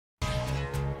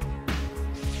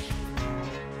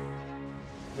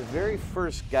The very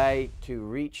first guy to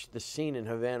reach the scene in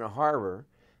Havana Harbor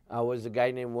was a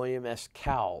guy named William S.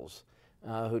 Cowles,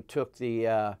 who took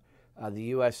the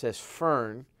USS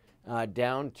Fern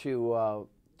down to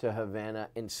Havana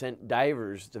and sent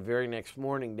divers the very next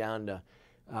morning down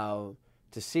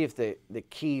to see if the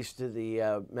keys to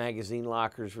the magazine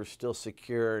lockers were still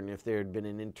secure and if there had been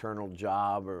an internal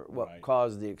job or what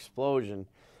caused the explosion.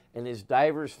 And his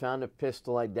divers found a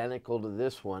pistol identical to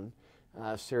this one,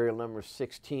 serial number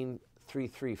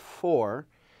 16334,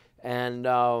 and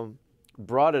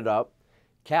brought it up.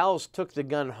 Cowles took the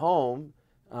gun home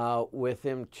with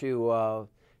him to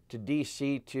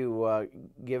D.C. to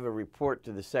give a report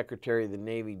to the Secretary of the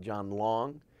Navy, John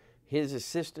Long. His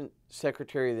Assistant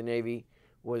Secretary of the Navy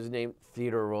was named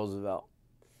Theodore Roosevelt.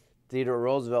 Theodore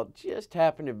Roosevelt just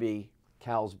happened to be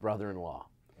Cowles' brother-in-law.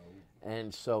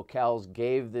 And so Cowles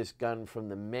gave this gun from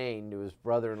the Maine to his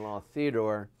brother-in-law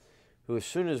Theodore, who as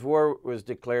soon as war was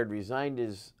declared resigned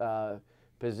his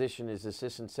position as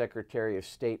Assistant Secretary of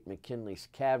State in McKinley's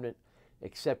cabinet,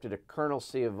 accepted a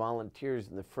colonelcy of volunteers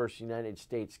in the 1st United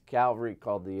States Cavalry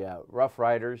called the Rough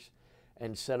Riders,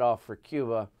 and set off for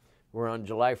Cuba, where on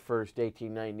July 1st,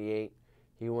 1898,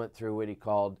 he went through what he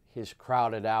called his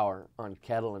crowded hour on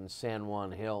Kettle and San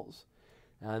Juan Hills.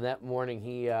 That morning,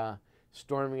 he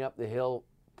storming up the hill,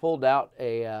 pulled out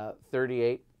a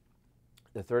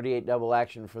the .38 double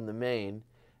action from the Maine,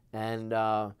 and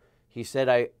he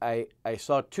said, I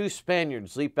saw 2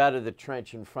 Spaniards leap out of the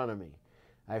trench in front of me.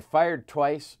 I fired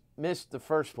twice, missed the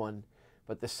first one,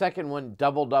 but the second one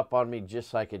doubled up on me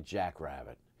just like a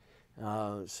jackrabbit.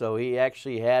 So he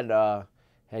actually had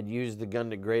used the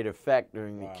gun to great effect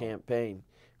during the campaign.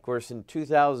 Of course, in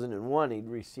 2001, he'd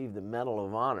received the Medal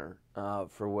of Honor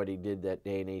for what he did that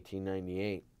day in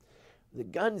 1898. The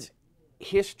gun's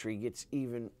history gets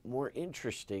even more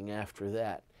interesting after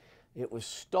that. It was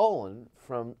stolen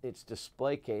from its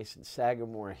display case in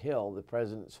Sagamore Hill, the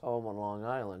president's home on Long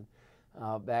Island,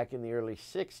 back in the early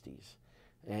 60s.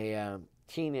 A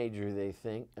teenager, they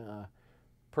think,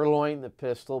 purloined the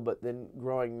pistol, but then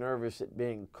growing nervous at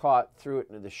being caught, threw it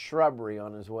into the shrubbery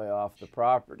on his way off the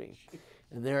property.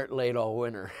 And there it laid all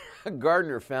winter. A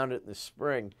gardener found it in the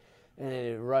spring, and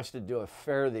it had rusted to a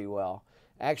fare-thee well.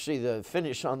 Actually, the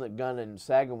finish on the gun in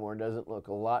Sagamore doesn't look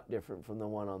a lot different from the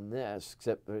one on this,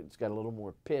 except that it's got a little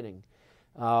more pitting.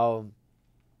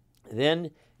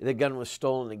 Then the gun was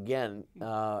stolen again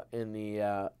in the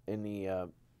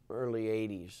early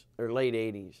 80s, or late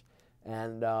 80s.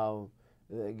 And the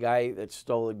guy that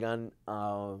stole the gun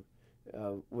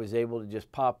was able to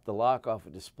just pop the lock off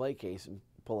a display case and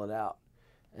pull it out.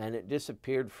 And it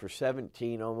disappeared for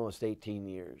 17, almost 18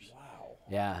 years. Wow.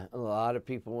 Yeah, a lot of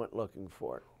people went looking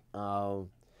for it.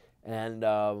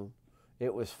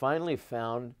 It was finally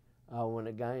found when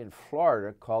a guy in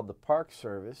Florida called the Park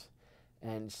Service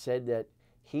and said that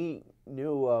he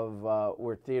knew of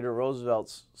where Theodore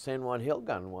Roosevelt's San Juan Hill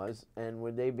gun was, and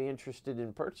would they be interested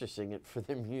in purchasing it for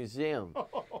the museum.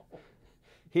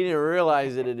 He didn't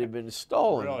realize that it had been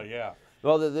stolen. Really, yeah.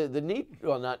 Well, the neat,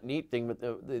 well, not neat thing, but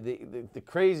the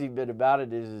crazy bit about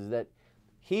it is that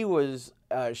he was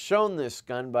shown this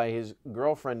gun by his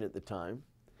girlfriend at the time,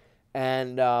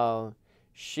 and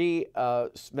she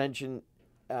mentioned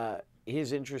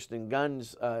his interest in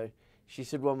guns. She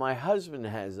said, well, my husband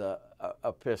has a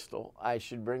pistol. I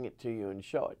should bring it to you and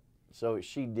show it. So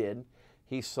she did.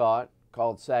 He saw it,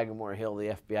 called Sagamore Hill.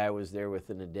 The FBI was there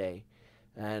within a day.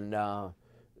 And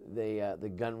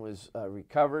the gun was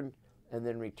recovered and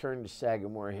then returned to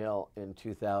Sagamore Hill in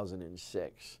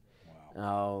 2006.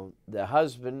 Wow. The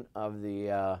husband of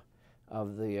the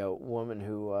woman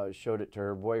who showed it to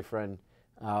her boyfriend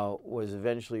was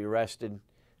eventually arrested,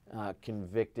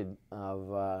 convicted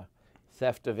of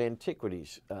theft of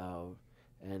antiquities, and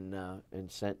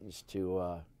sentenced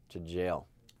to jail.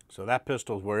 So that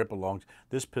pistol is where it belongs.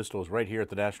 This pistol is right here at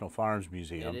the National Firearms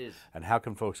Museum. It is. And how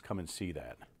can folks come and see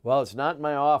that? Well, it's not in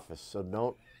my office,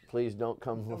 so please don't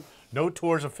come. No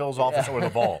tours of Phil's office or the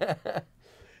vault.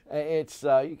 It's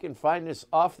you can find us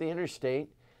off the interstate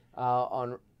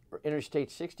on Interstate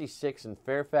 66 in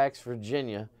Fairfax,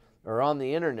 Virginia, or on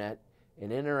the internet at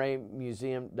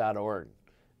nramuseum.org.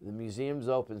 The museum's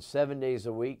open 7 days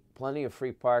a week, plenty of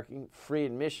free parking, free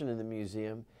admission in the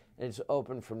museum, and it's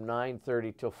open from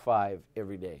 9:30 till 5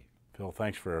 every day. Phil,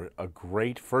 thanks for a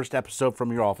great first episode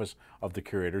from your office of the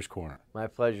Curator's Corner. My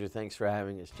pleasure. Thanks for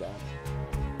having us, John.